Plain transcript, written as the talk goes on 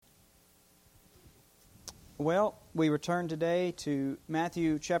Well, we return today to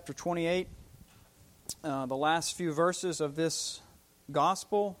Matthew chapter 28, the last few verses of this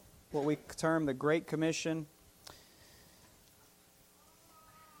gospel, what we term the Great Commission.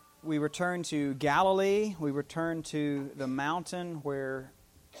 We return to Galilee. We return to the mountain where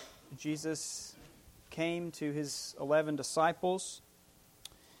Jesus came to His 11 disciples.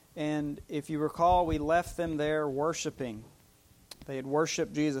 And if you recall, we left them there worshiping. They had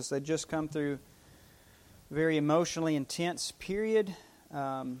worshiped Jesus. They'd just come through very emotionally intense period,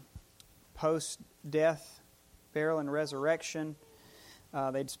 post-death, burial, and resurrection.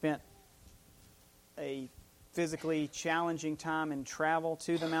 They'd spent a physically challenging time in travel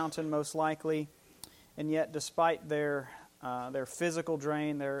to the mountain, most likely, and yet despite their physical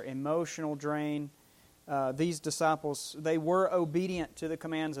drain, their emotional drain, these disciples, they were obedient to the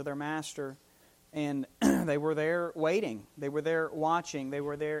commands of their master, and they were there waiting. They were there watching. They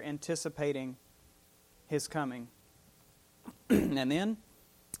were there anticipating His coming. And then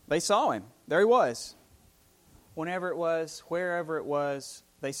they saw Him. There He was. Whenever it was, wherever it was,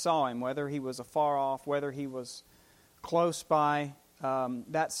 they saw Him, whether He was afar off, whether He was close by.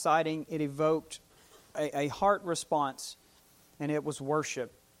 That sighting, it evoked a heart response, and it was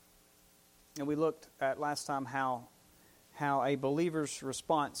worship. And we looked at last time how a believer's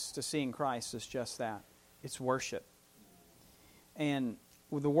response to seeing Christ is just that. It's worship. And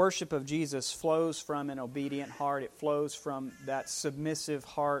the worship of Jesus flows from an obedient heart. It flows from that submissive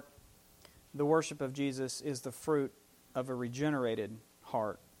heart. The worship of Jesus is the fruit of a regenerated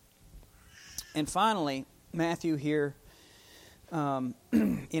heart. And finally, Matthew here,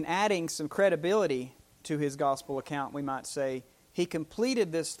 in adding some credibility to his gospel account, we might say, he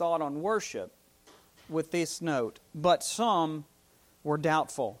completed this thought on worship with this note, but some were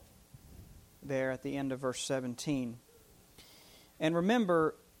doubtful, there at the end of verse 17. And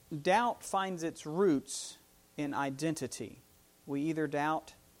remember, doubt finds its roots in identity. We either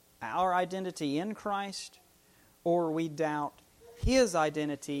doubt our identity in Christ, or we doubt His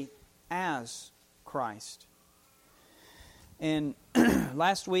identity as Christ. And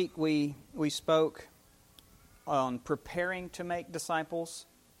last week we spoke on preparing to make disciples.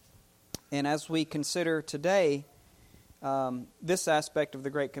 And as we consider today this aspect of the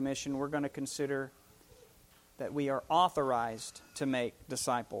Great Commission, we're going to consider that we are authorized to make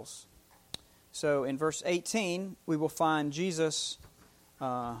disciples. So in verse 18, we will find Jesus,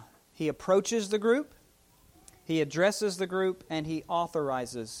 He approaches the group, He addresses the group, and He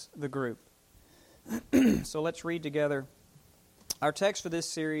authorizes the group. So let's read together our text for this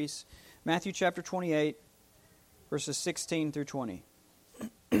series, Matthew chapter 28, verses 16 through 20.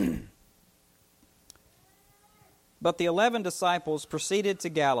 But the 11 disciples proceeded to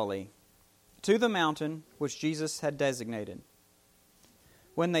Galilee, to the mountain which Jesus had designated.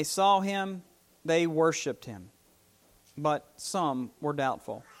 When they saw Him, they worshipped Him, but some were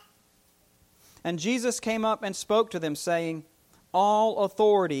doubtful. And Jesus came up and spoke to them, saying, "All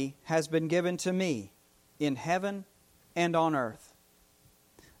authority has been given to me in heaven and on earth.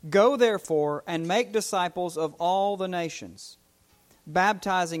 Go therefore and make disciples of all the nations,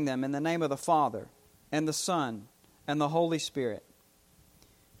 baptizing them in the name of the Father and the Son and the Holy Spirit,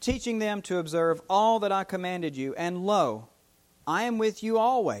 teaching them to observe all that I commanded you, and lo, I am with you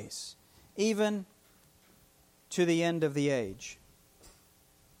always, even to the end of the age."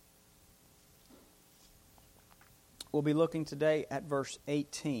 We'll be looking today at verse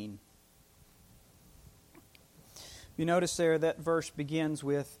 18. You notice there that verse begins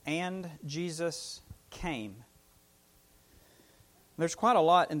with, "And Jesus came." There's quite a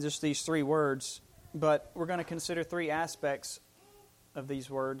lot in just these three words, but we're going to consider three aspects of these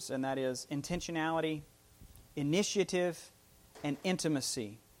words, and that is intentionality, initiative, and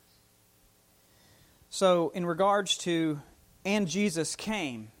intimacy. So, in regards to "and Jesus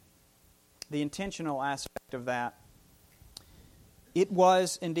came," the intentional aspect of that, it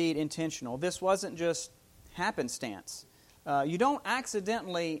was indeed intentional. This wasn't just happenstance. You don't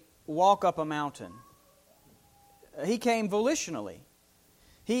accidentally walk up a mountain. He came volitionally.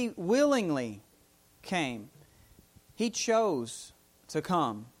 He willingly came. He chose to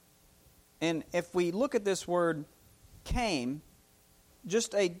come. And if we look at this word "came,"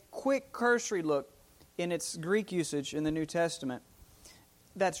 just a quick cursory look in its Greek usage in the New Testament,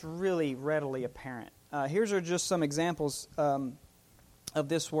 that's really readily apparent. Here's are just some examples of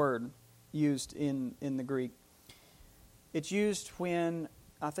this word used in the Greek. It's used when,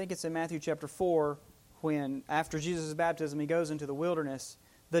 I think it's in Matthew chapter 4, when after Jesus' baptism he goes into the wilderness,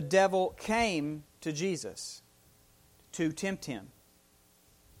 the devil came to Jesus to tempt Him.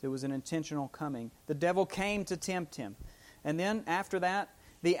 It was an intentional coming. The devil came to tempt Him. And then after that,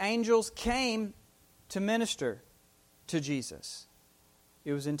 the angels came to minister to Jesus.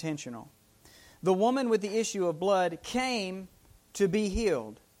 It was intentional. The woman with the issue of blood came to be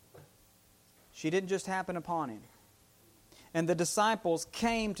healed. She didn't just happen upon him. And the disciples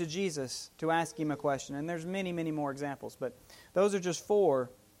came to Jesus to ask him a question. And there's many, many more examples, but those are just 4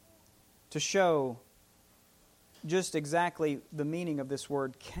 to show just exactly the meaning of this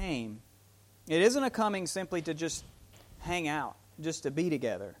word came. It isn't a coming simply to just hang out, just to be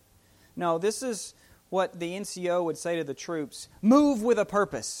together. No, this is what the NCO would say to the troops: move with a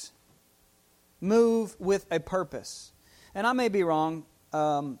purpose. Move with a purpose. And I may be wrong,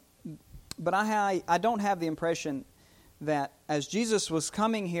 but I don't have the impression that as Jesus was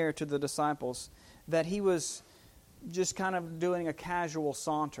coming here to the disciples, that He was just kind of doing a casual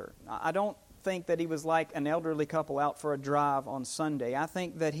saunter. I don't think that He was like an elderly couple out for a drive on Sunday. I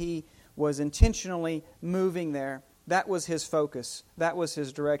think that He was intentionally moving there. That was His focus. That was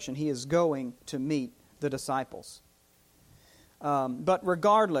His direction. He is going to meet the disciples. But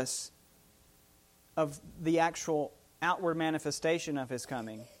regardless of the actual outward manifestation of His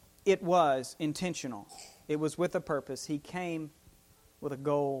coming, it was intentional. It was with a purpose. He came with a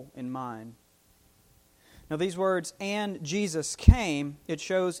goal in mind. Now these words, "and Jesus came," it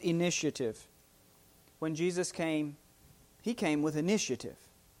shows initiative. When Jesus came, He came with initiative.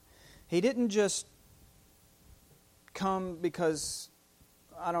 He didn't just come because,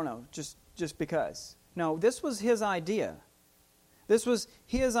 I don't know, just because. No, this was His idea. This was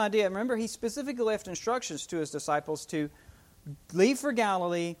His idea. Remember, He specifically left instructions to His disciples to leave for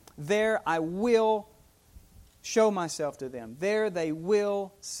Galilee. There I will show myself to them. There they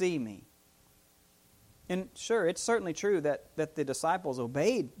will see me. And sure, it's certainly true that the disciples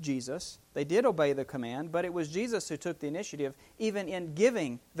obeyed Jesus. They did obey the command, but it was Jesus who took the initiative, even in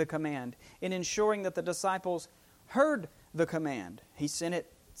giving the command, in ensuring that the disciples heard the command. He sent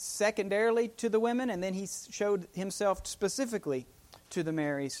it secondarily to the women, and then He showed Himself specifically to the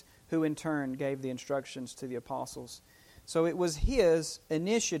Marys, who in turn gave the instructions to the apostles. So it was His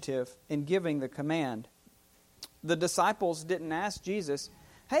initiative in giving the command. The disciples didn't ask Jesus,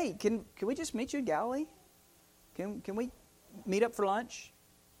 "Hey, can we just meet you in Galilee? Can we meet up for lunch?"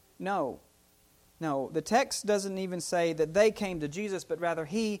 No. The text doesn't even say that they came to Jesus, but rather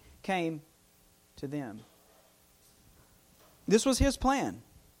He came to them. This was His plan.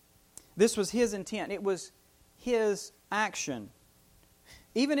 This was His intent. It was His action.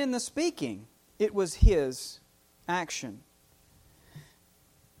 Even in the speaking, it was His action.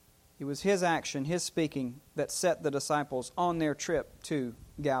 It was His action, His speaking, that set the disciples on their trip to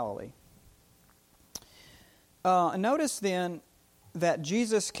Galilee. Notice then that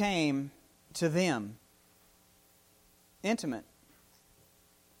Jesus came to them. Intimate.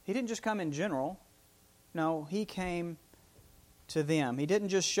 He didn't just come in general. No, He came to them. He didn't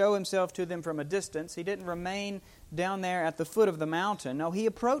just show Himself to them from a distance. He didn't remain down there at the foot of the mountain. No, He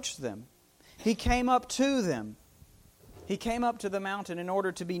approached them. He came up to them. He came up to the mountain in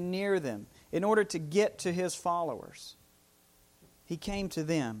order to be near them, in order to get to His followers. He came to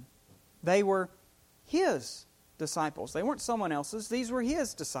them. They were His disciples. They weren't someone else's. These were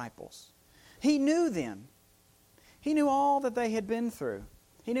His disciples. He knew them. He knew all that they had been through.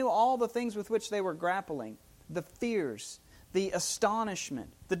 He knew all the things with which they were grappling, the fears, the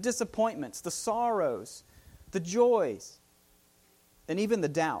astonishment, the disappointments, the sorrows, the joys, and even the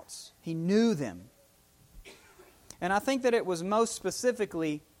doubts. He knew them. And I think that it was most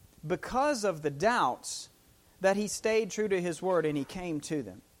specifically because of the doubts that He stayed true to His word and He came to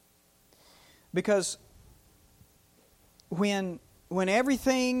them. Because when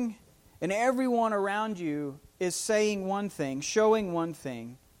everything and everyone around you is saying one thing, showing one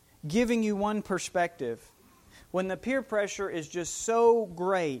thing, giving you one perspective, when the peer pressure is just so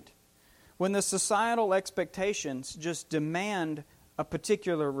great, when the societal expectations just demand a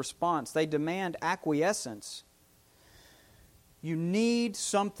particular response, they demand acquiescence, you need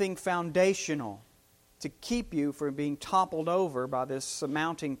something foundational to keep you from being toppled over by this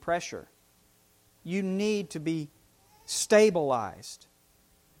mounting pressure. You need to be stabilized.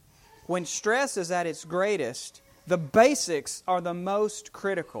 When stress is at its greatest, the basics are the most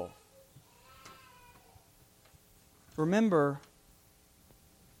critical. Remember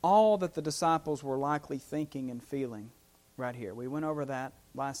all that the disciples were likely thinking and feeling right here. We went over that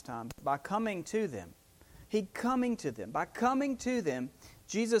last time. By coming to them, He'd coming to them. By coming to them,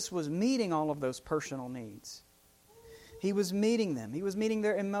 Jesus was meeting all of those personal needs. He was meeting them. He was meeting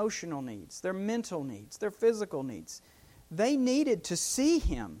their emotional needs, their mental needs, their physical needs. They needed to see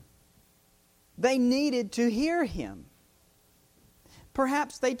Him. They needed to hear Him.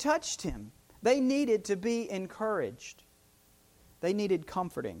 Perhaps they touched Him. They needed to be encouraged. They needed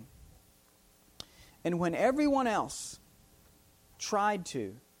comforting. And when everyone else tried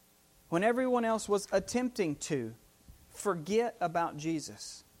to, when everyone else was attempting to forget about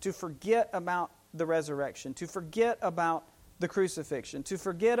Jesus, to forget about the resurrection, to forget about the crucifixion, to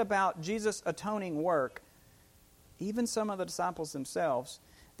forget about Jesus' atoning work, even some of the disciples themselves,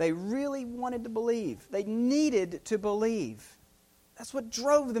 they really wanted to believe. They needed to believe. That's what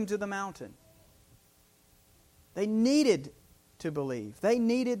drove them to the mountain. They needed to believe. They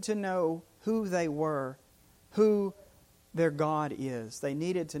needed to know who they were, who their God is. They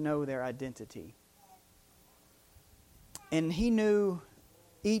needed to know their identity. And He knew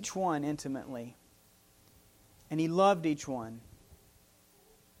each one intimately. And He loved each one.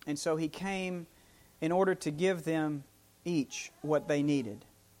 And so He came in order to give them each what they needed.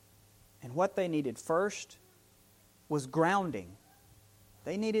 And what they needed first was grounding.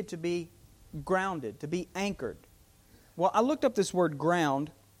 They needed to be grounded, to be anchored. Well, I looked up this word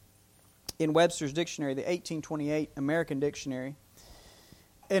ground in Webster's dictionary, the 1828 American Dictionary.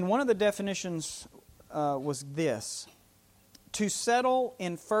 And one of the definitions was this: to settle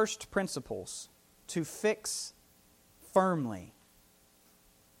in first principles, to fix firmly.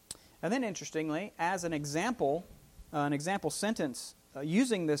 And then interestingly, as an example sentence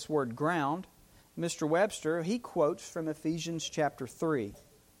using this word ground, Mr. Webster, he quotes from Ephesians chapter 3.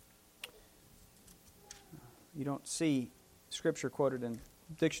 You don't see Scripture quoted in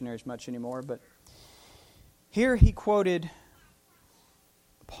dictionaries much anymore, but here he quoted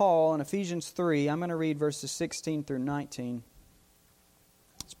Paul in Ephesians 3. I'm going to read verses 16 through 19.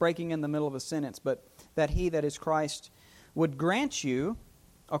 It's breaking in the middle of a sentence, but that He, that is Christ, would grant you,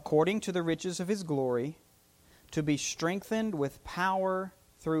 according to the riches of His glory, to be strengthened with power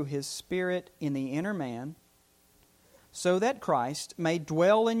through His Spirit in the inner man, so that Christ may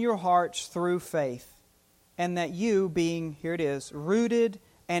dwell in your hearts through faith, and that you, being, here it is, rooted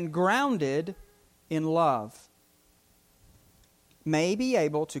and grounded in love, may be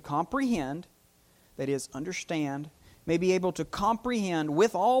able to comprehend, that is, understand, may be able to comprehend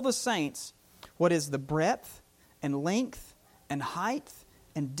with all the saints what is the breadth and length and height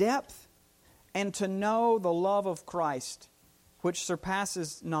and depth, and to know the love of Christ, which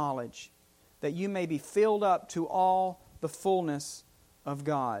surpasses knowledge, that you may be filled up to all the fullness of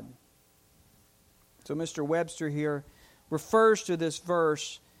God. So Mr. Webster here refers to this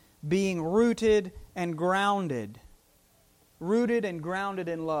verse being rooted and grounded. Rooted and grounded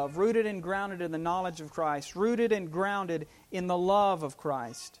in love. Rooted and grounded in the knowledge of Christ. Rooted and grounded in the love of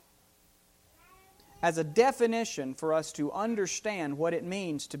Christ. As a definition for us to understand what it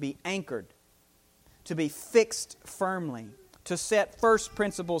means to be anchored, to be fixed firmly, to set first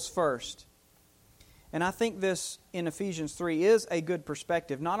principles first. And I think this in Ephesians 3 is a good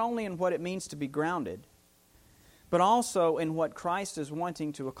perspective, not only in what it means to be grounded, but also in what Christ is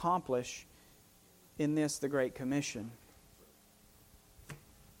wanting to accomplish in this, the Great Commission.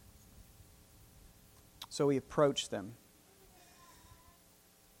 So He approached them.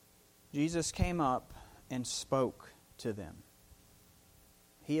 Jesus came up and spoke to them.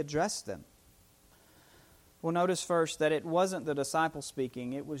 He addressed them. Well, notice first that it wasn't the disciples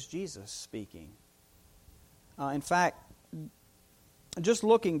speaking, it was Jesus speaking. In fact, just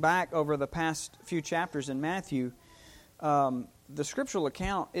looking back over the past few chapters in Matthew, the scriptural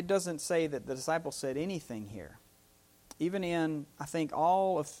account, it doesn't say that the disciples said anything here. Even in, I think,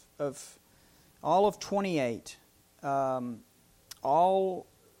 all of 28,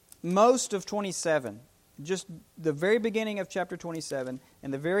 most of 27, just the very beginning of chapter 27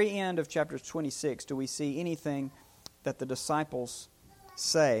 and the very end of chapter 26, do we see anything that the disciples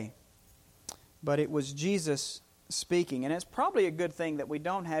say. But it was Jesus speaking. And it's probably a good thing that we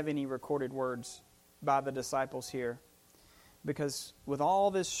don't have any recorded words by the disciples here. Because with all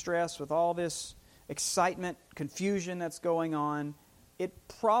this stress, with all this excitement, confusion that's going on, it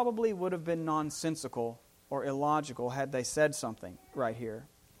probably would have been nonsensical or illogical had they said something right here.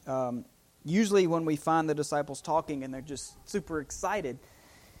 Usually when we find the disciples talking and they're just super excited,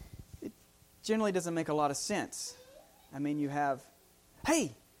 it generally doesn't make a lot of sense. I mean, you have,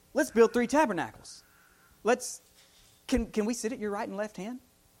 hey, let's build 3 tabernacles. Can we sit at your right and left hand?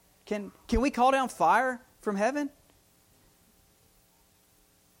 Can we call down fire from heaven?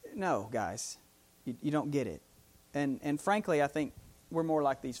 No, guys, you don't get it. And frankly, I think we're more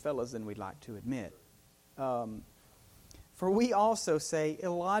like these fellows than we'd like to admit. For we also say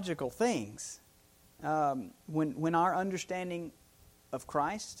illogical things. When our understanding of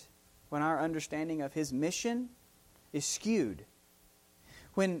Christ, when our understanding of His mission is skewed,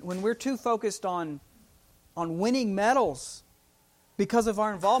 when we're too focused on winning medals because of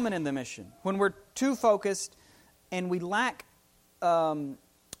our involvement in the mission, when we're too focused and we lack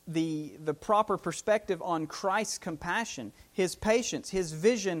the proper perspective on Christ's compassion, His patience, His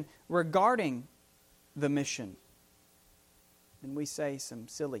vision regarding the mission, then we say some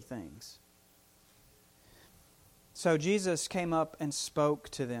silly things. So Jesus came up and spoke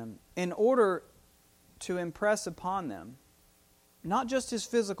to them in order to impress upon them not just His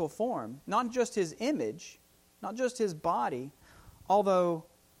physical form, not just His image, not just His body, although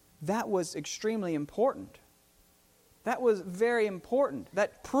that was extremely important. That was very important.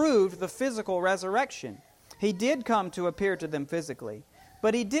 That proved the physical resurrection. He did come to appear to them physically,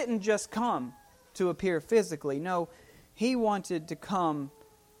 but He didn't just come to appear physically. No, He wanted to come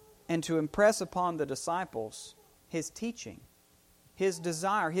and to impress upon the disciples His teaching, His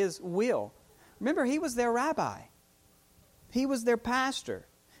desire, His will. Remember, He was their rabbi. He was their pastor.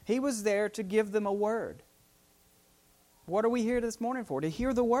 He was there to give them a word. What are we here this morning for? To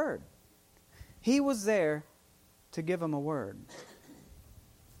hear the word. He was there to give them a word.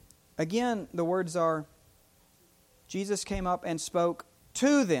 Again, the words are, Jesus came up and spoke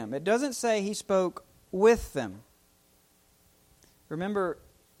to them. It doesn't say He spoke with them. Remember,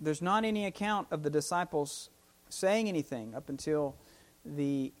 there's not any account of the disciples saying anything up until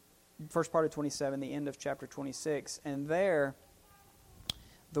the first part of 27, the end of chapter 26. And there,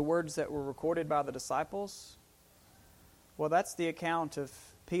 the words that were recorded by the disciples, well, that's the account of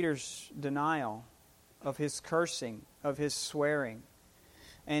Peter's denial, of his cursing, of his swearing,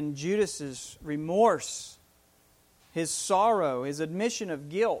 and Judas's remorse, his sorrow, his admission of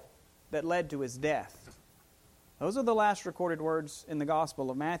guilt that led to his death. Those are the last recorded words in the Gospel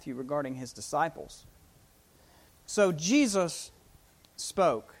of Matthew regarding His disciples. So Jesus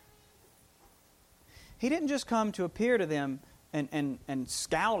spoke. He didn't just come to appear to them and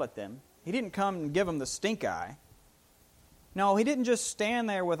scowl at them. He didn't come and give them the stink eye. No, He didn't just stand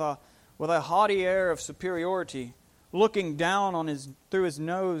there with a haughty air of superiority, looking down on through his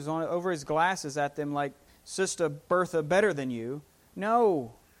nose over his glasses at them like, Sister Bertha better than you.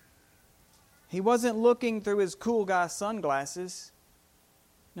 No. He wasn't looking through his cool guy sunglasses.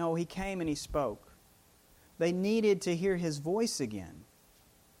 No, He came and He spoke. They needed to hear His voice again.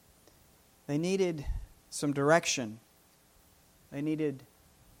 They needed some direction. They needed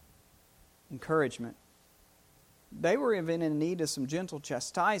encouragement. They were even in need of some gentle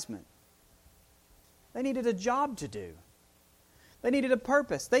chastisement. They needed a job to do. They needed a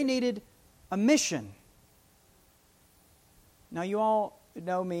purpose. They needed a mission. Now, you all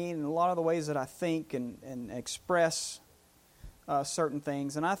know me in a lot of the ways that I think and express certain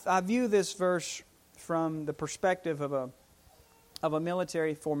things. And I view this verse from the perspective of a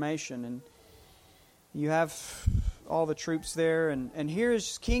military formation. And you have all the troops there. And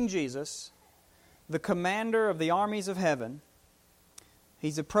here's King Jesus, the commander of the armies of heaven.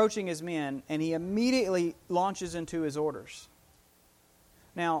 He's approaching His men, and He immediately launches into His orders.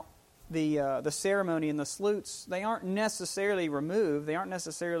 Now, the ceremony and the salutes, they aren't necessarily removed, they aren't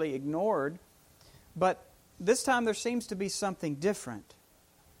necessarily ignored, but this time there seems to be something different.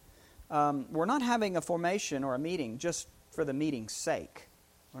 We're not having a formation or a meeting just for the meeting's sake.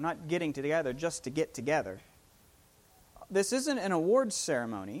 We're not getting together just to get together. This isn't an awards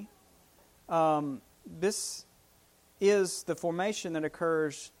ceremony. This is the formation that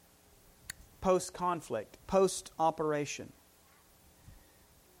occurs post-conflict, post-operation.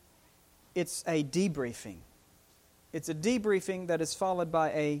 It's a debriefing. It's a debriefing that is followed by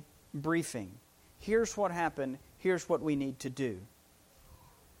a briefing. Here's what happened. Here's what we need to do.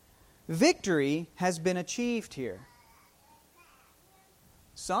 Victory has been achieved here.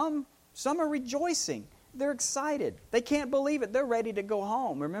 Some are rejoicing. They're excited. They can't believe it. They're ready to go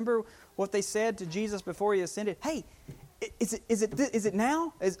home. Remember what they said to Jesus before He ascended? Hey, is it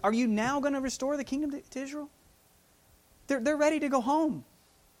now? Are you now going to restore the kingdom to Israel? They're ready to go home.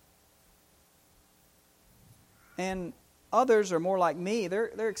 And others are more like me.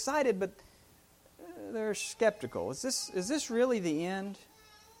 They're excited, but they're skeptical. Is this really the end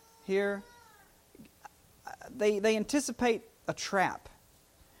here? They anticipate a trap.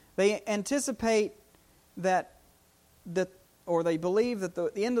 They anticipate that or they believe that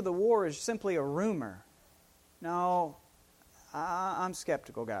the end of the war is simply a rumor. No, I'm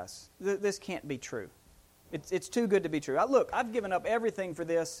skeptical, guys. This can't be true. It's too good to be true. Look, I've given up everything for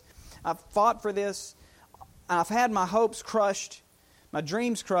this. I've fought for this. I've had my hopes crushed, my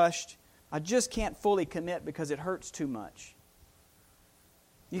dreams crushed. I just can't fully commit because it hurts too much.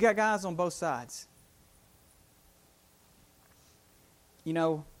 You got guys on both sides. You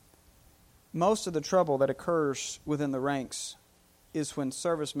know, most of the trouble that occurs within the ranks is when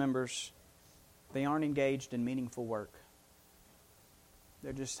service members, they aren't engaged in meaningful work.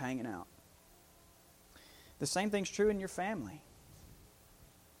 They're just hanging out. The same thing's true in your family.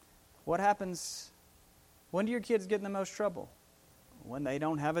 What happens? When do your kids get in the most trouble? When they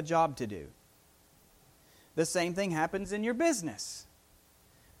don't have a job to do. The same thing happens in your business.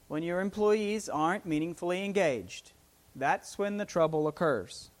 When your employees aren't meaningfully engaged. That's when the trouble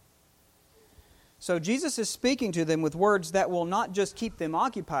occurs. So Jesus is speaking to them with words that will not just keep them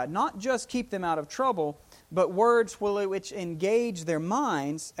occupied, not just keep them out of trouble, but words which engage their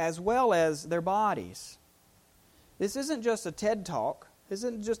minds as well as their bodies. This isn't just a TED Talk. This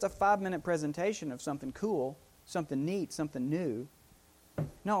isn't just a 5-minute presentation of something cool, something neat, something new.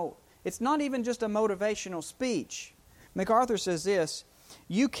 No, it's not even just a motivational speech. MacArthur says this,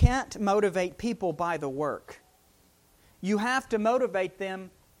 you can't motivate people by the work. You have to motivate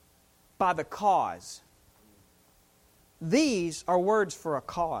them by the cause. These are words for a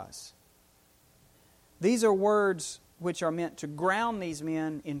cause. These are words which are meant to ground these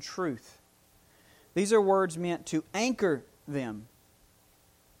men in truth. These are words meant to anchor them.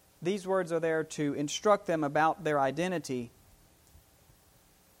 These words are there to instruct them about their identity.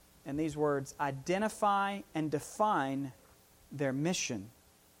 And these words identify and define their mission.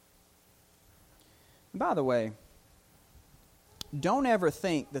 And by the way, don't ever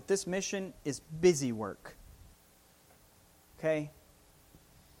think that this mission is busy work. Okay?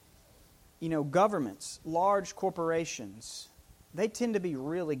 You know, governments, large corporations, they tend to be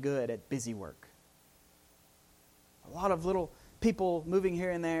really good at busy work. A lot of little people moving here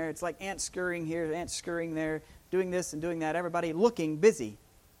and there. It's like ants scurrying here, ants scurrying there, doing this and doing that. Everybody looking busy.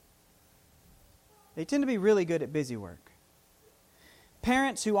 They tend to be really good at busy work.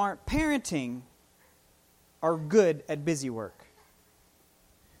 Parents who aren't parenting are good at busy work.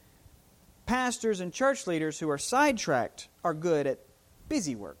 Pastors and church leaders who are sidetracked are good at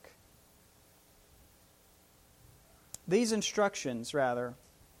busy work. These instructions, rather,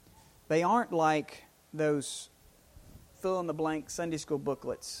 they aren't like those fill-in-the-blank Sunday school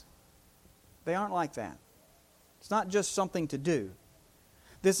booklets. They aren't like that. It's not just something to do.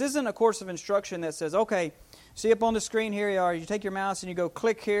 This isn't a course of instruction that says, okay, see up on the screen here you are, you take your mouse and you go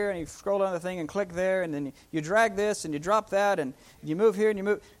click here and you scroll down the thing and click there and then you drag this and you drop that and you move here and you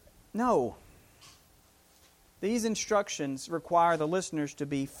move. No. These instructions require the listeners to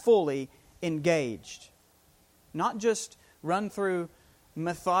be fully engaged. Not just run through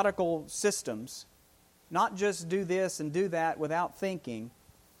methodical systems. Not just do this and do that without thinking.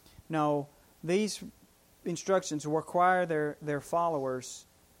 No, these instructions require their followers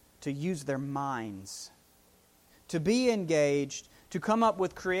to use their minds, to be engaged, to come up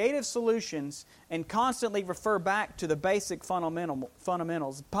with creative solutions and constantly refer back to the basic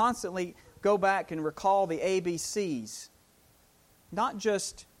fundamentals, constantly go back and recall the ABCs. Not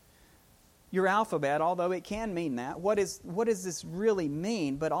just your alphabet, although it can mean that. What does this really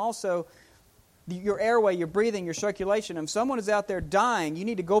mean? But also your airway, your breathing, your circulation. If someone is out there dying, you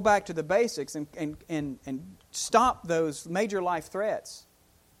need to go back to the basics and stop those major life threats.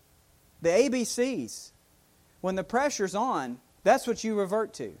 The ABCs. When the pressure's on, that's what you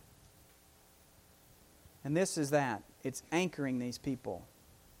revert to. And this is that. It's anchoring these people.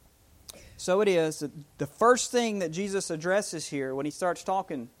 So it is that the first thing that Jesus addresses here when He starts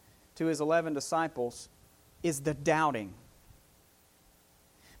talking to His 11 disciples is the doubting.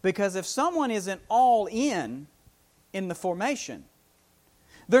 Because if someone isn't all in the formation,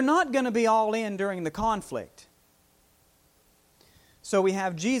 they're not going to be all in during the conflict. So we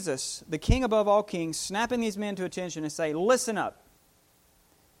have Jesus, the King above all kings, snapping these men to attention and say, listen up.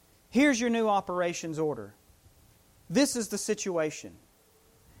 Here's your new operations order. This is the situation.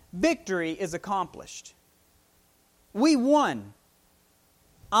 Victory is accomplished. We won.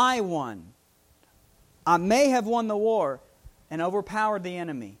 I won. I may have won the war and overpowered the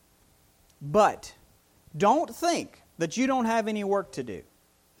enemy. But don't think that you don't have any work to do.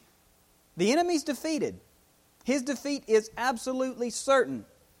 The enemy's defeated. His defeat is absolutely certain.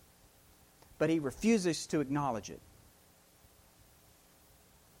 But he refuses to acknowledge it.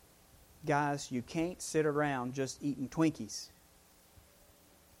 Guys, you can't sit around just eating Twinkies.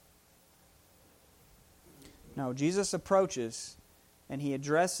 No, Jesus approaches and He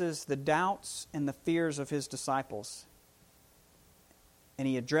addresses the doubts and the fears of His disciples. And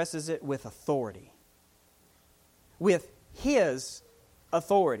He addresses it with authority. With His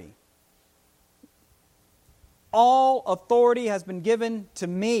authority. All authority has been given to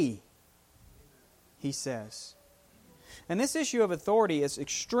me, He says. And this issue of authority is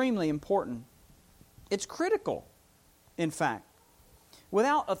extremely important. It's critical, in fact.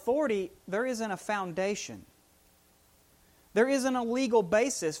 Without authority, there isn't a foundation. There isn't a legal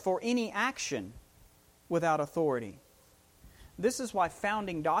basis for any action without authority. This is why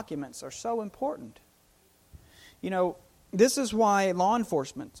founding documents are so important. You know, this is why law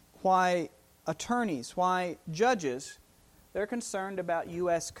enforcement why attorneys, why judges, they're concerned about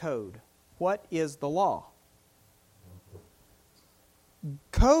U.S. code. What is the law?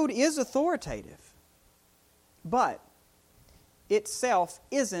 Code is authoritative, but itself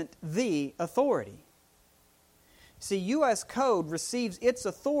isn't the authority. See, U.S. code receives its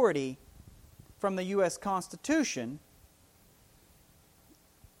authority from the U.S. Constitution,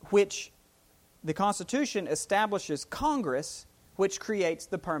 which the Constitution establishes Congress, which creates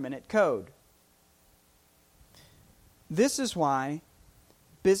the permanent code. This is why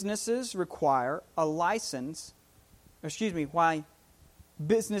businesses require a license, why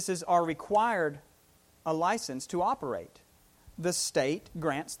businesses are required a license to operate. The state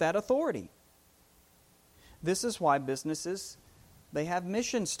grants that authority. This is why businesses, they have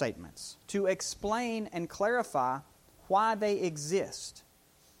mission statements to explain and clarify why they exist.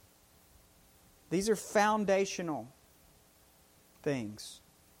 These are foundational things.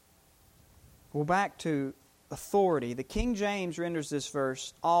 Well, back to authority. The King James renders this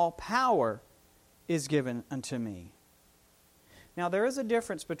verse, all power is given unto me. Now, there is a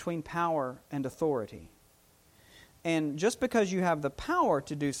difference between power and authority. And just because you have the power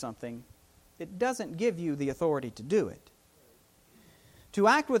to do something, it doesn't give you the authority to do it. To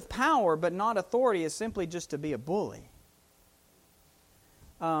act with power but not authority is simply just to be a bully.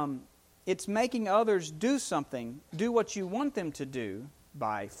 It's making others do something, do what you want them to do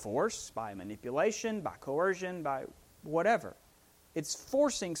by force, by manipulation, by coercion, by whatever. It's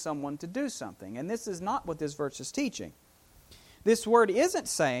forcing someone to do something. And this is not what this verse is teaching. This word isn't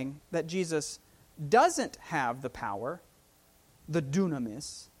saying that Jesus doesn't have the power, the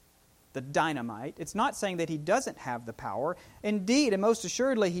dunamis, the dynamite. It's not saying that He doesn't have the power. Indeed, and most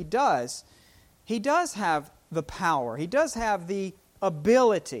assuredly He does. He does have the power. He does have the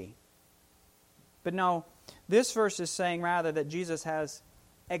ability. But no, this verse is saying rather that Jesus has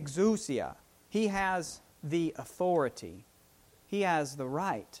exousia. He has the authority. He has the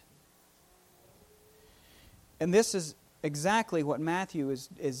right. And this is exactly what Matthew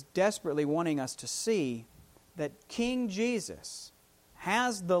is desperately wanting us to see, that King Jesus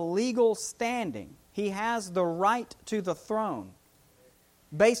has the legal standing. He has the right to the throne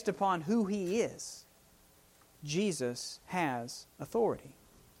based upon who He is. Jesus has authority.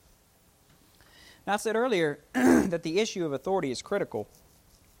 Now, I said earlier that the issue of authority is critical.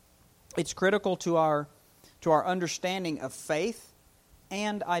 It's critical to our understanding of faith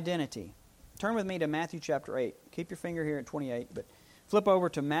and identity. Turn with me to Matthew chapter 8. Keep your finger here at 28, but flip over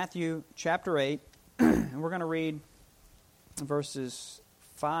to Matthew chapter 8, and we're going to read verses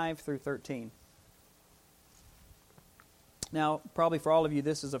 5 through 13. Now, probably for all of you,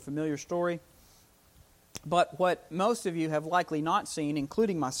 this is a familiar story, but what most of you have likely not seen,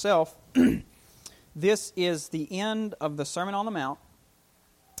 including myself, this is the end of the Sermon on the Mount,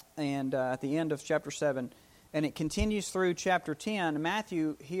 and at the end of chapter 7, and it continues through chapter 10.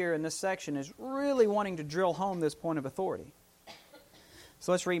 Matthew here in this section is really wanting to drill home this point of authority.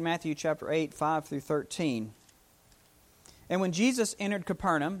 So let's read Matthew chapter 8, 5 through 13. And when Jesus entered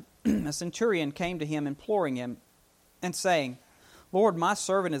Capernaum, a centurion came to Him, imploring Him, and saying, Lord, my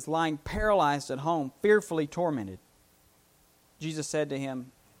servant is lying paralyzed at home, fearfully tormented. Jesus said to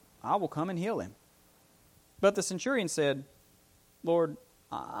him, I will come and heal him. But the centurion said, Lord,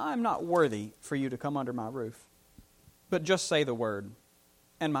 I am not worthy for you to come under my roof, but just say the word,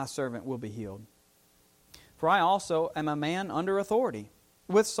 and my servant will be healed. For I also am a man under authority,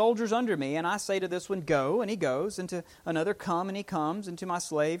 with soldiers under me, and I say to this one, go, and he goes, and to another, come, and he comes, and to my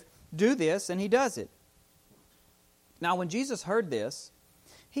slave, do this, and he does it. Now when Jesus heard this,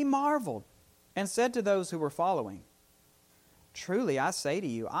 He marveled, and said to those who were following, Truly I say to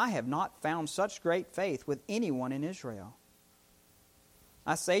you, I have not found such great faith with anyone in Israel.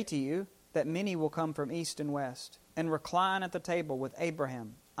 I say to you that many will come from east and west, and recline at the table with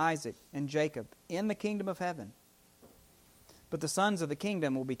Abraham, Isaac, and Jacob in the kingdom of heaven. But the sons of the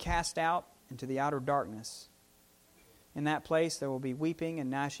kingdom will be cast out into the outer darkness. In that place there will be weeping and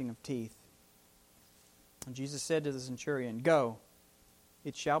gnashing of teeth. And Jesus said to the centurion, Go,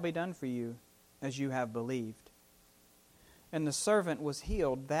 it shall be done for you as you have believed. And the servant was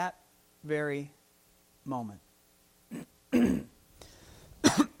healed that very moment.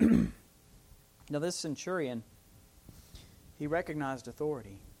 Now this centurion, he recognized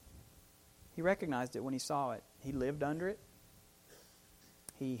authority. He recognized it when he saw it. He lived under it.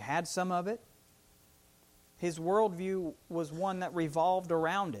 He had some of it. His worldview was one that revolved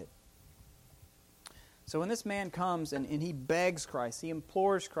around it. So when this man comes and he begs Christ, he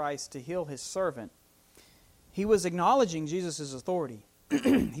implores Christ to heal his servant, he was acknowledging Jesus' authority.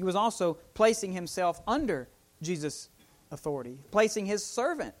 He was also placing himself under Jesus' authority, placing his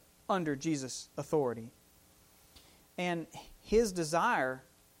servant under Jesus' authority. And his desire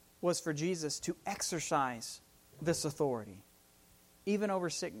was for Jesus to exercise this authority, even over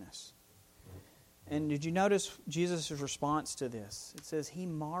sickness. And did you notice Jesus' response to this? It says he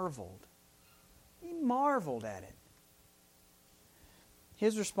marveled. He marveled at it.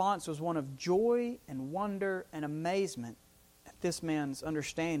 His response was one of joy and wonder and amazement at this man's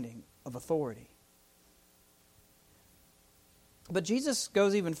understanding of authority. But Jesus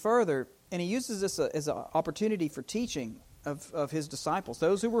goes even further, and he uses this as an opportunity for teaching of his disciples,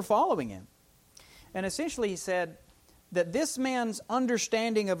 those who were following him. And essentially he said that this man's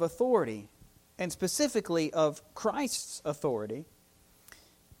understanding of authority, and specifically of Christ's authority,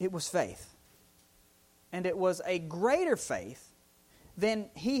 it was faith. And it was a greater faith than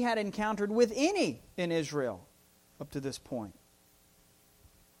he had encountered with any in Israel up to this point.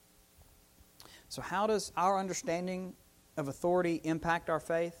 So how does our understanding of authority impact our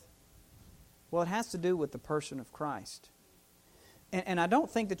faith? Well, it has to do with the person of Christ. And I don't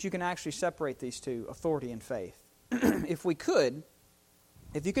think that you can actually separate these two, authority and faith. If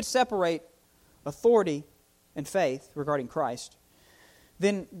you could separate authority and faith regarding Christ,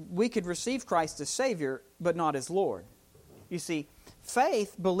 then we could receive Christ as Savior, but not as Lord. You see,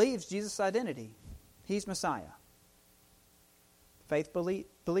 faith believes Jesus' identity. He's Messiah. Faith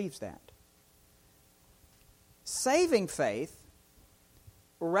believes that. Saving faith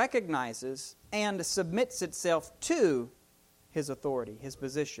recognizes and submits itself to His authority, His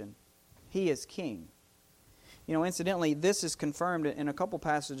position. He is King. You know, incidentally, this is confirmed in a couple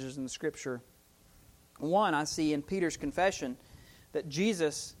passages in the Scripture. One, I see in Peter's confession that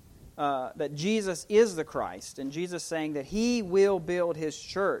Jesus is the Christ, and Jesus saying that He will build His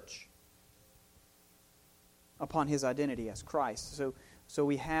church upon His identity as Christ. So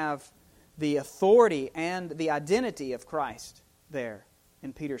we have the authority and the identity of Christ there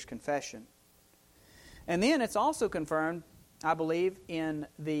in Peter's confession. And then it's also confirmed, I believe, in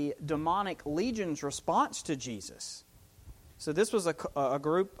the demonic legion's response to Jesus. So this was a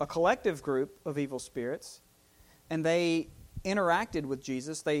collective group of evil spirits, and they interacted with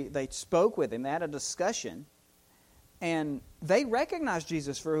Jesus. They spoke with Him. They had a discussion, and they recognized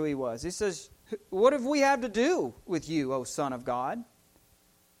Jesus for who He was. He says, "What have we have to do with you, O Son of God?"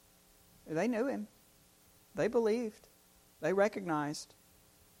 They knew Him. They believed. They recognized.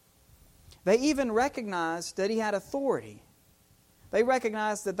 They even recognized that He had authority. They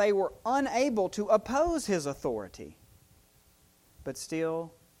recognized that they were unable to oppose His authority. But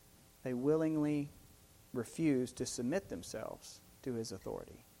still, they willingly refused to submit themselves to His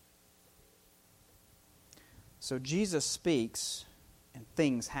authority. So Jesus speaks and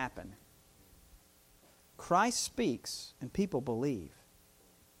things happen. Christ speaks and people believe.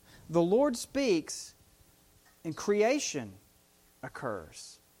 The Lord speaks and creation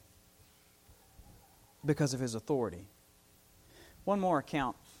occurs because of His authority. One more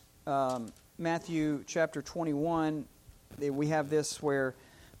account. Matthew chapter 21, we have this where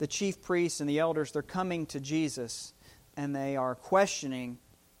the chief priests and the elders, they're coming to Jesus and they are questioning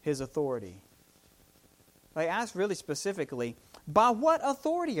His authority. They ask really specifically, by what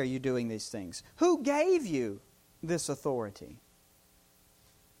authority are you doing these things? Who gave you this authority?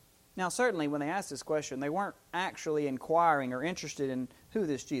 Now, certainly when they asked this question, they weren't actually inquiring or interested in who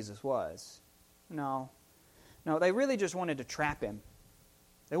this Jesus was. No, they really just wanted to trap Him.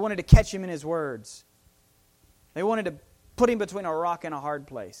 They wanted to catch Him in His words. They wanted to put Him between a rock and a hard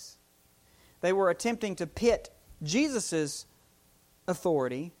place. They were attempting to pit Jesus'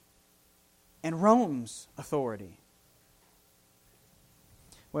 authority and Rome's authority.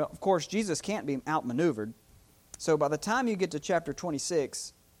 Well, of course, Jesus can't be outmaneuvered. So by the time you get to chapter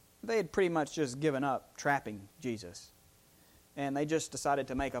 26, they had pretty much just given up trapping Jesus. And they just decided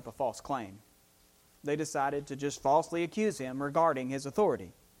to make up a false claim. They decided to just falsely accuse Him regarding His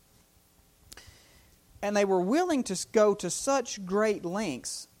authority. And they were willing to go to such great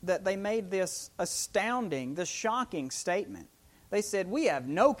lengths that they made this astounding, this shocking statement. They said, "We have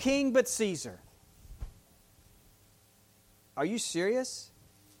no king but Caesar." Are you serious?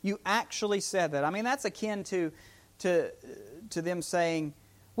 You actually said that. I mean, that's akin to them saying,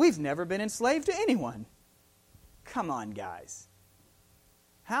 "We've never been enslaved to anyone." Come on, guys.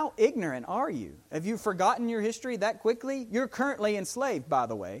 How ignorant are you? Have you forgotten your history that quickly? You're currently enslaved, by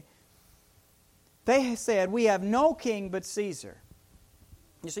the way. They said, "We have no king but Caesar."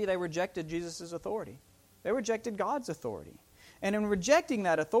 You see, they rejected Jesus' authority. They rejected God's authority. And in rejecting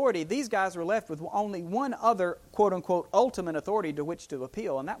that authority, these guys were left with only one other, quote-unquote, ultimate authority to which to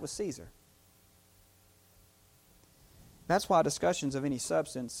appeal, and that was Caesar. That's why discussions of any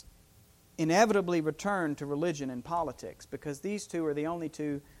substance inevitably return to religion and politics, because these two are the only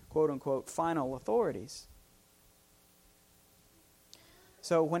two quote-unquote, final authorities.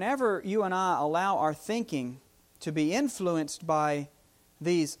 So whenever you and I allow our thinking to be influenced by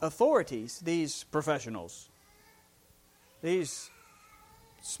these authorities, these professionals, these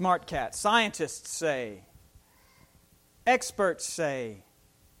smart cats, scientists say, experts say,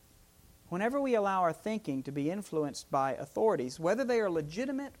 whenever we allow our thinking to be influenced by authorities, whether they are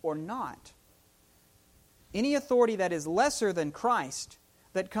legitimate or not, any authority that is lesser than Christ,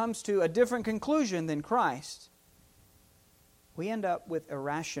 that comes to a different conclusion than Christ, we end up with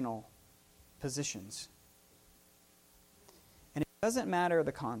irrational positions. And it doesn't matter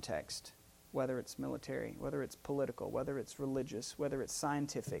the context, whether it's military, whether it's political, whether it's religious, whether it's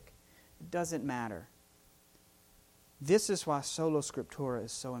scientific. It doesn't matter. This is why sola scriptura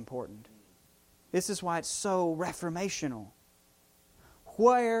is so important. This is why it's so reformational.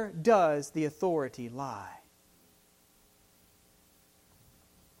 Where does the authority lie?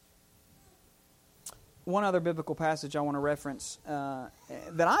 One other biblical passage I want to reference that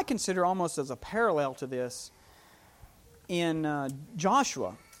I consider almost as a parallel to this in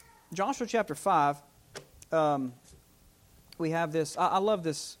Joshua. Joshua chapter 5, we have this. I love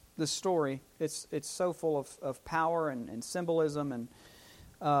this story. It's so full of power and symbolism.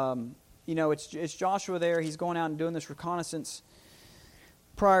 And, it's Joshua there. He's going out and doing this reconnaissance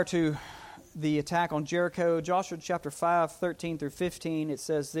prior to the attack on Jericho. Joshua chapter 5, 13 through 15, it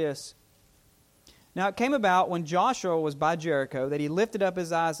says this. Now it came about when Joshua was by Jericho that he lifted up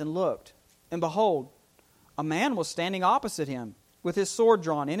his eyes and looked, and behold, a man was standing opposite him with his sword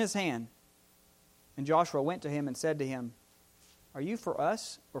drawn in his hand. And Joshua went to him and said to him, "Are you for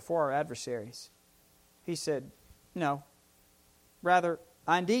us or for our adversaries?" He said, "No. Rather,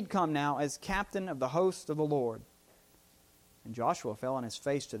 I indeed come now as captain of the host of the Lord." And Joshua fell on his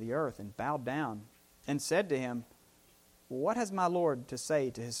face to the earth and bowed down and said to him, "What has my Lord to say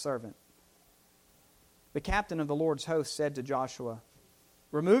to his servant?" The captain of the Lord's host said to Joshua,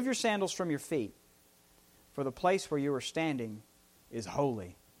 "Remove your sandals from your feet, for the place where you are standing is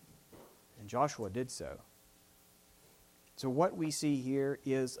holy." And Joshua did so. So what we see here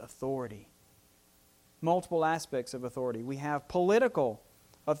is authority. Multiple aspects of authority. We have political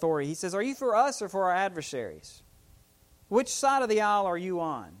authority. He says, "Are you for us or for our adversaries? Which side of the aisle are you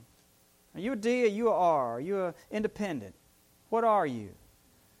on? Are you a D or you a R? Are you an independent? What are you?"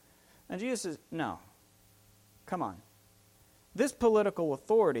 And Jesus says, "No. Come on. This political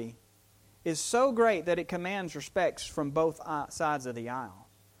authority is so great that it commands respects from both sides of the aisle.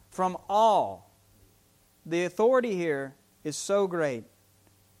 From all. The authority here is so great,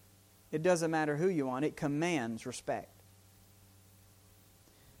 it doesn't matter who you're on. It commands respect.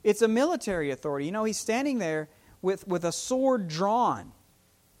 It's a military authority. He's standing there with a sword drawn.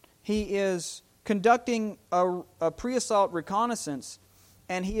 He is conducting a pre-assault reconnaissance,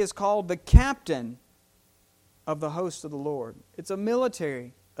 and he is called the captain of the host of the Lord. It's a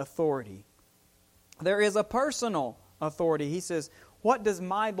military authority. There is a personal authority. He says, "What does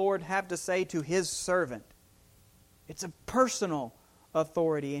my Lord have to say to His servant?" It's a personal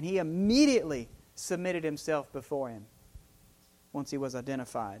authority, and he immediately submitted himself before him once he was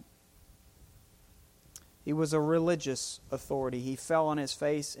identified. He was a religious authority. He fell on his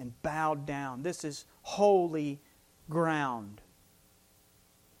face and bowed down. This is holy ground.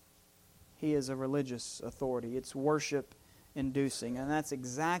 He is a religious authority. It's worship-inducing. And that's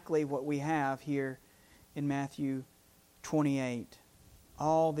exactly what we have here in Matthew 28.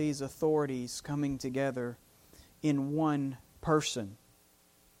 All these authorities coming together in one person.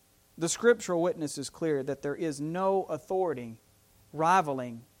 The scriptural witness is clear that there is no authority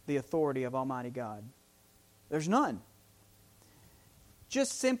rivaling the authority of Almighty God. There's none.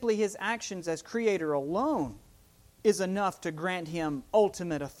 Just simply His actions as Creator alone is enough to grant Him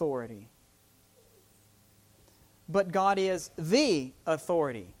ultimate authority. But God is the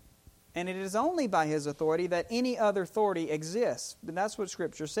authority. And it is only by His authority that any other authority exists. And that's what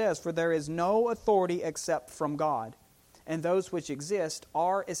Scripture says. For there is no authority except from God. And those which exist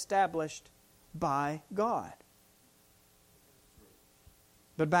are established by God.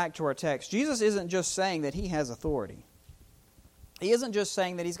 But back to our text. Jesus isn't just saying that He has authority. He isn't just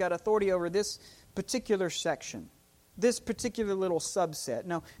saying that He's got authority over this particular section, this particular little subset.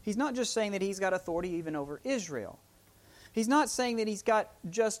 No, He's not just saying that He's got authority even over Israel. He's not saying that He's got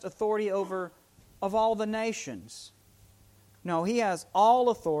just authority over of all the nations. No, He has all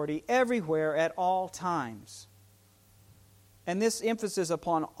authority everywhere at all times. And this emphasis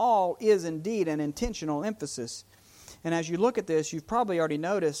upon all is indeed an intentional emphasis. And as you look at this, you've probably already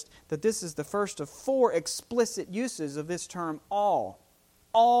noticed that this is the first of 4 explicit uses of this term all.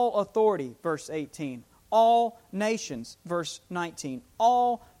 All authority, verse 18. All nations, verse 19.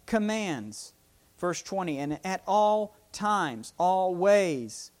 All commands, verse 20, and at all times, all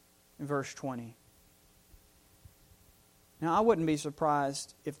ways, in verse 20. Now, I wouldn't be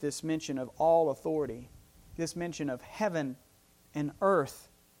surprised if this mention of all authority, this mention of heaven and earth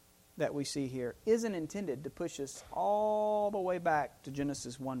that we see here, isn't intended to push us all the way back to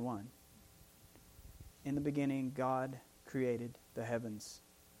Genesis 1:1. In the beginning, God created the heavens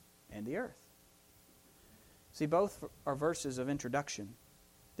and the earth. See, both are verses of introduction.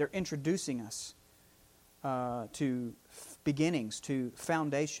 They're introducing us to beginnings, to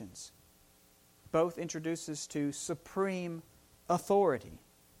foundations. Both introduce us to supreme authority.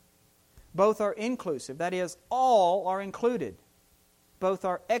 Both are inclusive. That is, all are included. Both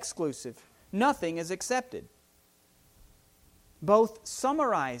are exclusive. Nothing is accepted. Both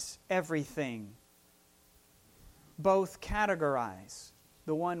summarize everything. Both categorize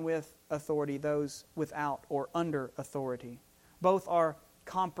the one with authority, those without or under authority. Both are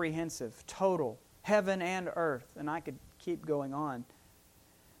comprehensive, total, heaven and earth. And I could keep going on.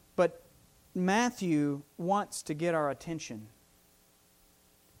 But Matthew wants to get our attention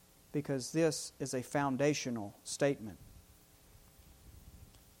because this is a foundational statement.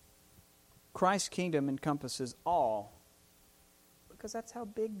 Christ's kingdom encompasses all because that's how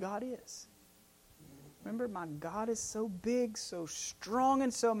big God is. Remember, my God is so big, so strong,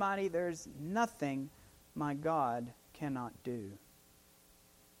 and so mighty, there's nothing my God cannot do.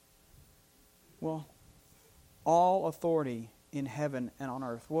 Well, all authority in heaven and on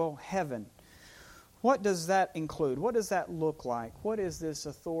earth. Well, heaven. What does that include? What does that look like? What is this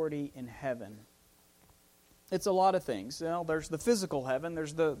authority in heaven? It's a lot of things. Well, there's the physical heaven.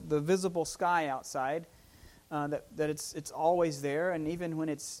 There's the visible sky outside. That it's always there. And even when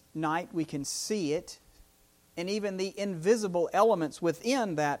it's night, we can see it. And even the invisible elements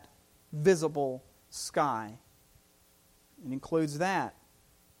within that visible sky. It includes that.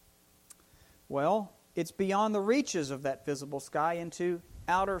 Well, it's beyond the reaches of that visible sky into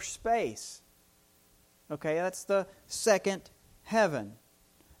outer space. Okay, that's the second heaven.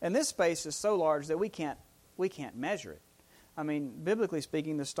 And this space is so large that we can't measure it. I mean, biblically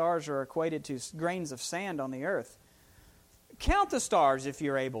speaking, the stars are equated to grains of sand on the earth. Count the stars if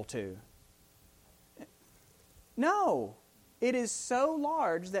you're able to. No, it is so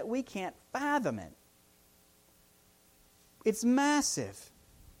large that we can't fathom it. It's massive.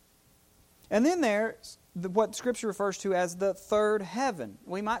 And then there's what Scripture refers to as the third heaven.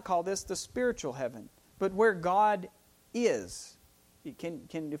 We might call this the spiritual heaven. But where God is,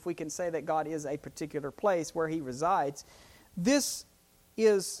 if we can say that God is a particular place where He resides, this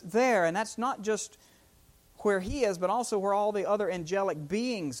is there. And that's not just where He is, but also where all the other angelic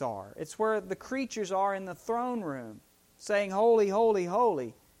beings are. It's where the creatures are in the throne room, saying, "Holy, holy,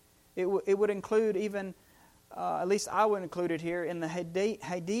 holy." It would include even, at least I would include it here, in the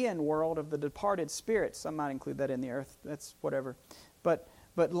Hadean world of the departed spirits. Some might include that in the earth. That's whatever. But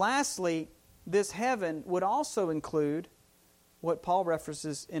lastly, this heaven would also include what Paul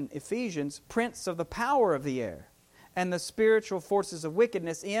references in Ephesians, prince of the power of the air, and the spiritual forces of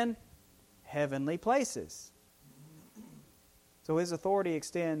wickedness in heavenly places. So His authority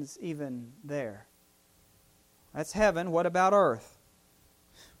extends even there. That's heaven. What about earth?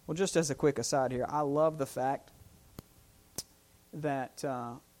 Well, just as a quick aside here, I love the fact that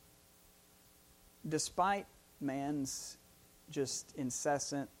despite man's just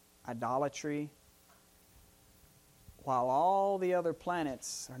incessant idolatry, while all the other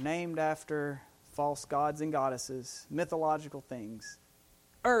planets are named after false gods and goddesses, mythological things,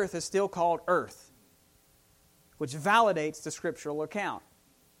 Earth is still called Earth, which validates the scriptural account.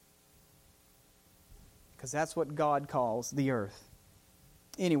 Because that's what God calls the earth.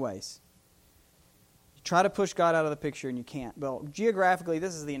 Anyways, you try to push God out of the picture and you can't. Well, geographically,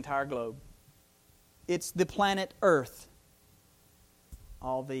 this is the entire globe. It's the planet Earth.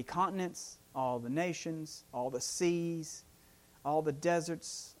 All the continents, all the nations, all the seas, all the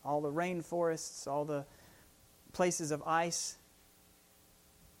deserts, all the rainforests, all the places of ice.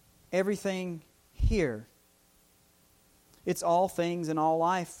 Everything here. It's all things and all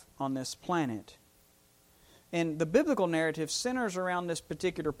life on this planet. And the biblical narrative centers around this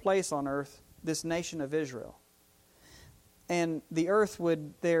particular place on earth, this nation of Israel. And the earth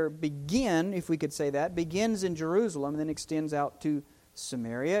would there begin, if we could say that, begins in Jerusalem and then extends out to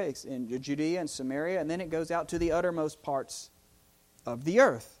Samaria, in Judea and Samaria, and then it goes out to the uttermost parts of the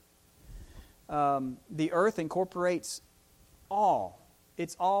earth. The earth incorporates all.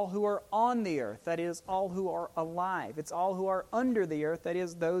 It's all who are on the earth, that is, all who are alive. It's all who are under the earth, that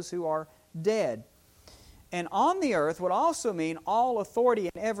is, those who are dead. And on the earth would also mean all authority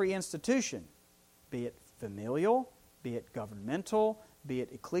in every institution, be it familial, be it governmental, be it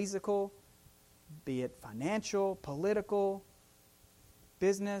ecclesiastical, be it financial, political,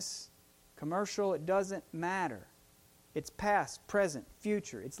 business, commercial, it doesn't matter. It's past, present,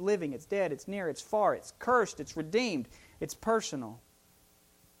 future. It's living, it's dead, it's near, it's far, it's cursed, it's redeemed, it's personal.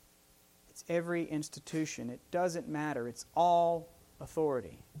 It's every institution. It doesn't matter. It's all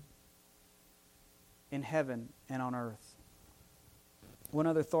authority in heaven and on earth. One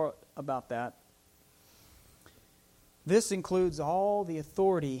other thought about that. This includes all the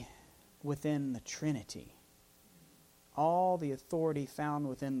authority within the Trinity. All the authority found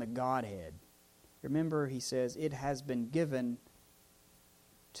within the Godhead. Remember, he says, it has been given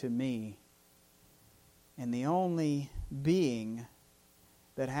to me. And the only being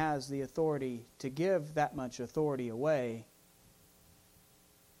that has the authority to give that much authority away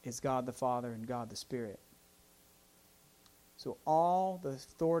is God the Father and God the Spirit. So all the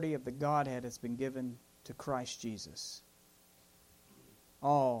authority of the Godhead has been given to Christ Jesus.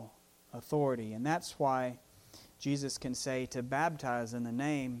 All authority. And that's why Jesus can say to baptize in the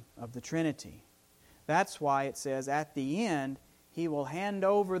name of the Trinity. That's why it says at the end, He will hand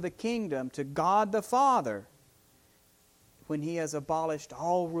over the kingdom to God the Father when He has abolished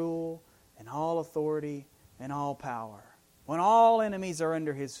all rule and all authority and all power. When all enemies are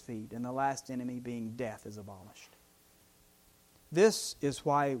under His feet and the last enemy being death is abolished. This is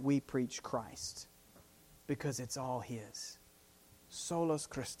why we preach Christ. Because it's all His. Solus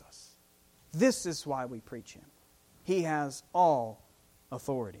Christus. This is why we preach Him. He has all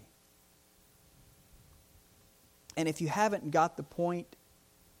authority. And if you haven't got the point,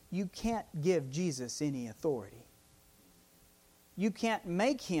 you can't give Jesus any authority. You can't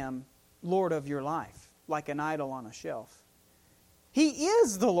make Him Lord of your life, like an idol on a shelf. He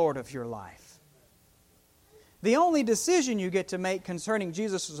is the Lord of your life. The only decision you get to make concerning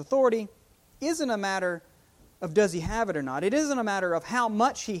Jesus' authority isn't a matter of does He have it or not. It isn't a matter of how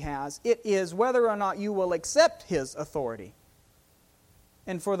much He has. It is whether or not you will accept His authority.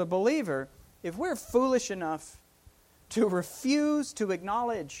 And for the believer, if we're foolish enough to refuse to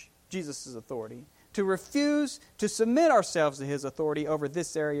acknowledge Jesus' authority, to refuse to submit ourselves to His authority over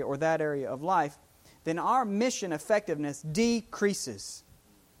this area or that area of life, then our mission effectiveness decreases.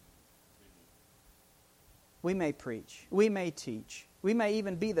 We may preach, we may teach, we may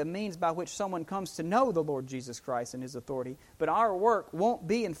even be the means by which someone comes to know the Lord Jesus Christ and His authority, but our work won't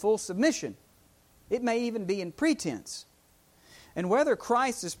be in full submission. It may even be in pretense. And whether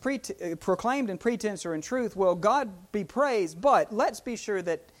Christ is proclaimed in pretense or in truth, well, God be praised, but let's be sure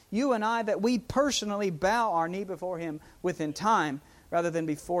that you and I, that we personally bow our knee before Him within time rather than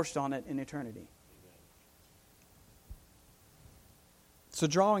be forced on it in eternity. So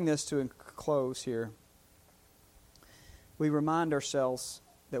drawing this to a close here, we remind ourselves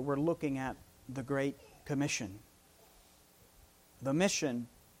that we're looking at the Great Commission, the mission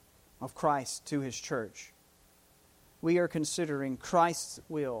of Christ to His church. We are considering Christ's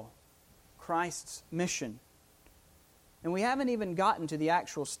will, Christ's mission. And we haven't even gotten to the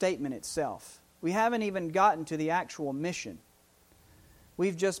actual statement itself. We haven't even gotten to the actual mission.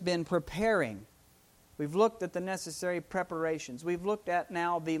 We've just been preparing. We've looked at the necessary preparations. We've looked at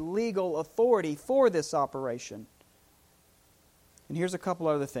now the legal authority for this operation. And here's a couple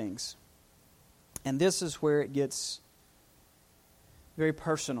other things. And this is where it gets very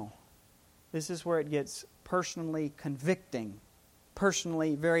personal. This is where it gets personally convicting,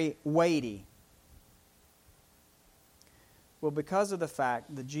 personally very weighty. Well, because of the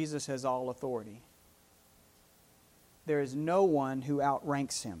fact that Jesus has all authority, there is no one who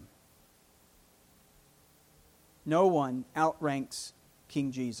outranks Him. No one outranks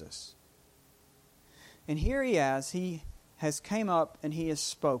King Jesus. And here He has came up and He has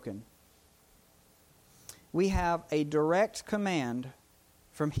spoken. We have a direct command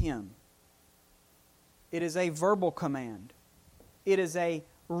from Him. It is a verbal command. It is a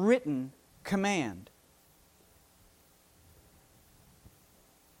written command.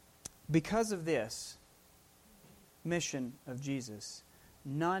 Because of this mission of Jesus,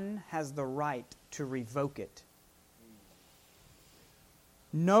 none has the right to revoke it.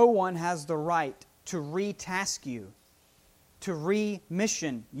 No one has the right to retask you, to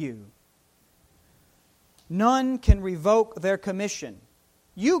re-mission you. None can revoke their commission.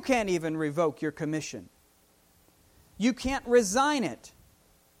 You can't even revoke your commission. You can't resign it.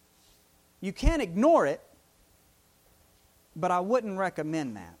 You can't ignore it, but I wouldn't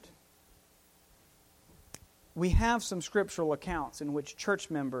recommend that. We have some scriptural accounts in which church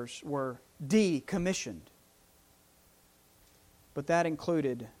members were decommissioned, but that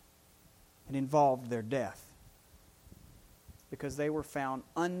included and involved their death because they were found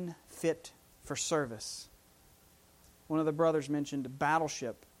unfit for service One of the brothers mentioned a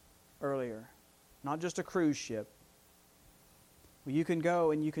battleship earlier, not just a cruise ship. Well, you can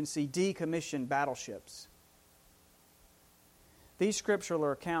go and you can see decommissioned battleships. These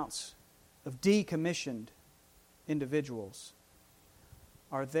scriptural accounts of decommissioned individuals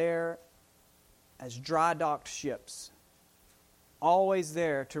are there as dry-docked ships, always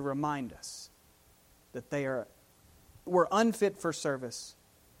there to remind us that were unfit for service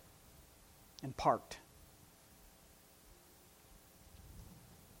and parked.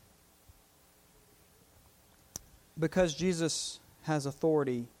 Because Jesus has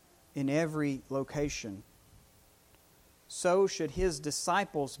authority in every location, so should His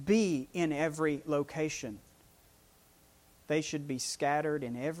disciples be in every location. They should be scattered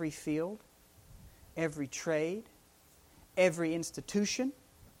in every field, every trade, every institution.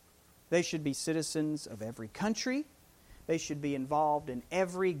 They should be citizens of every country. They should be involved in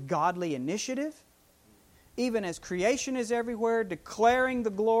every godly initiative. Even as creation is everywhere, declaring the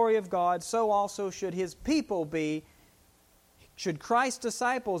glory of God, so also should His people be, should Christ's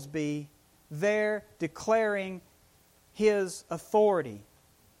disciples be, there declaring His authority.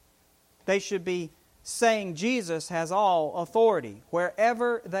 They should be saying Jesus has all authority.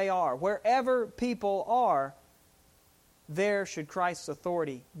 Wherever they are, wherever people are, there should Christ's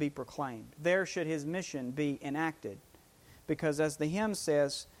authority be proclaimed. There should His mission be enacted. Because as the hymn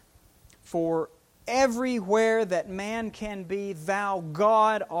says, for everywhere that man can be, Thou,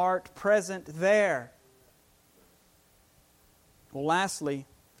 God, art present there. Well, lastly,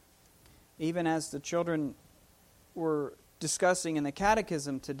 even as the children were discussing in the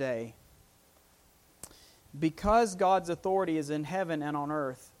catechism today, because God's authority is in heaven and on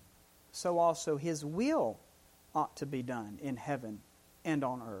earth, so also His will ought to be done in heaven and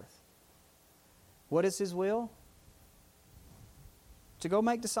on earth. What is His will? To go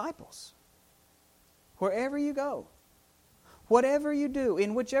make disciples. Wherever you go, whatever you do,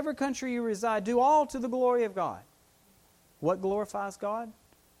 in whichever country you reside, do all to the glory of God. What glorifies God?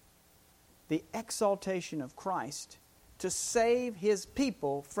 The exaltation of Christ to save His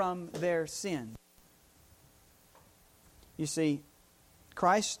people from their sin. You see,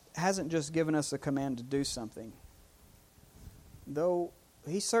 Christ hasn't just given us a command to do something, though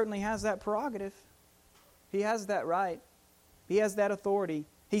He certainly has that prerogative. He has that right. He has that authority.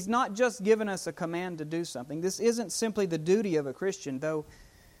 He's not just given us a command to do something. This isn't simply the duty of a Christian, though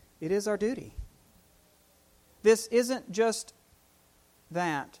it is our duty. This isn't just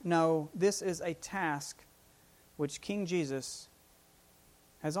that. No, this is a task which King Jesus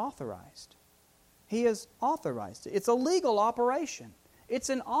has authorized. He has authorized it. It's a legal operation. It's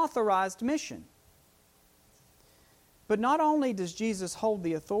an authorized mission. But not only does Jesus hold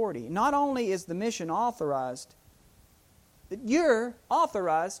the authority, not only is the mission authorized, that you're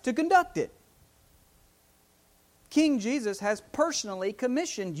authorized to conduct it. King Jesus has personally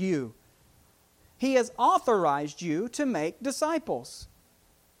commissioned you. He has authorized you to make disciples.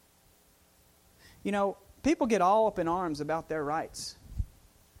 You know, people get all up in arms about their rights.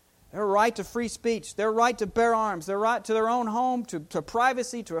 Their right to free speech, their right to bear arms, their right to their own home, to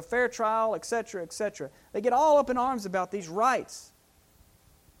privacy, to a fair trial, etc., etc. They get all up in arms about these rights.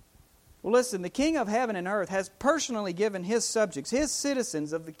 Well, listen, the King of heaven and earth has personally given His subjects, His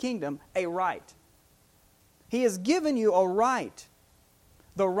citizens of the kingdom, a right. He has given you a right,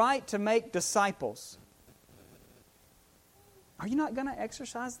 the right to make disciples. Are you not going to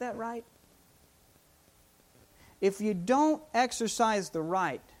exercise that right? If you don't exercise the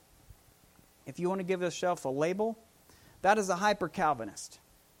right, if you want to give yourself a label, that is a hyper-Calvinist.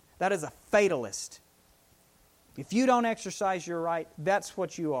 That is a fatalist. If you don't exercise your right, that's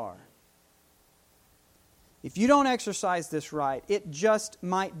what you are. If you don't exercise this right, it just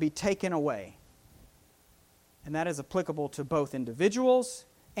might be taken away. And that is applicable to both individuals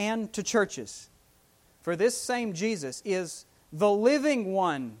and to churches. For this same Jesus is the living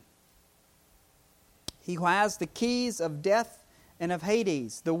one. He who has the keys of death and of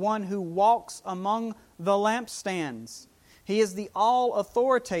Hades, the one who walks among the lampstands. He is the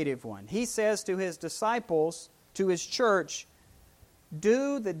all-authoritative one. He says to His disciples, to His church,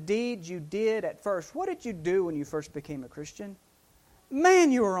 do the deeds you did at first. What did you do when you first became a Christian?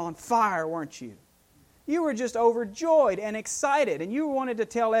 Man, you were on fire, weren't you? You were just overjoyed and excited, and you wanted to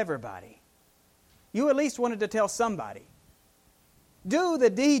tell everybody. You at least wanted to tell somebody. Do the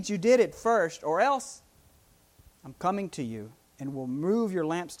deeds you did at first, or else I'm coming to you and will move your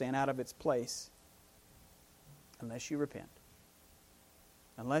lampstand out of its place unless you repent.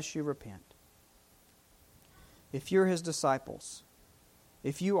 Unless you repent. If you're His disciples,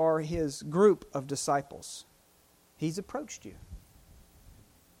 if you are His group of disciples, He's approached you.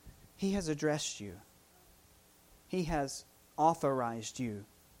 He has addressed you. He has authorized you.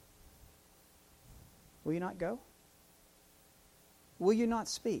 Will you not go? Will you not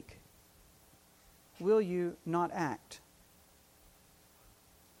speak? Will you not act?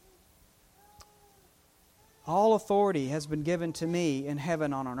 All authority has been given to me in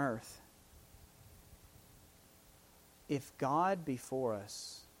heaven and on earth. If God be for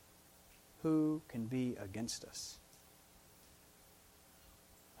us, who can be against us?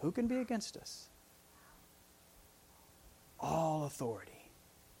 Who can be against us? All authority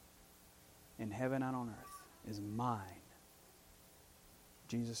in heaven and on earth is mine,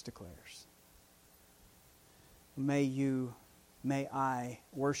 Jesus declares. May I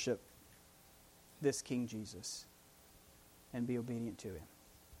worship this King Jesus and be obedient to Him.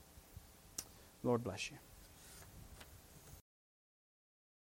 Lord bless you.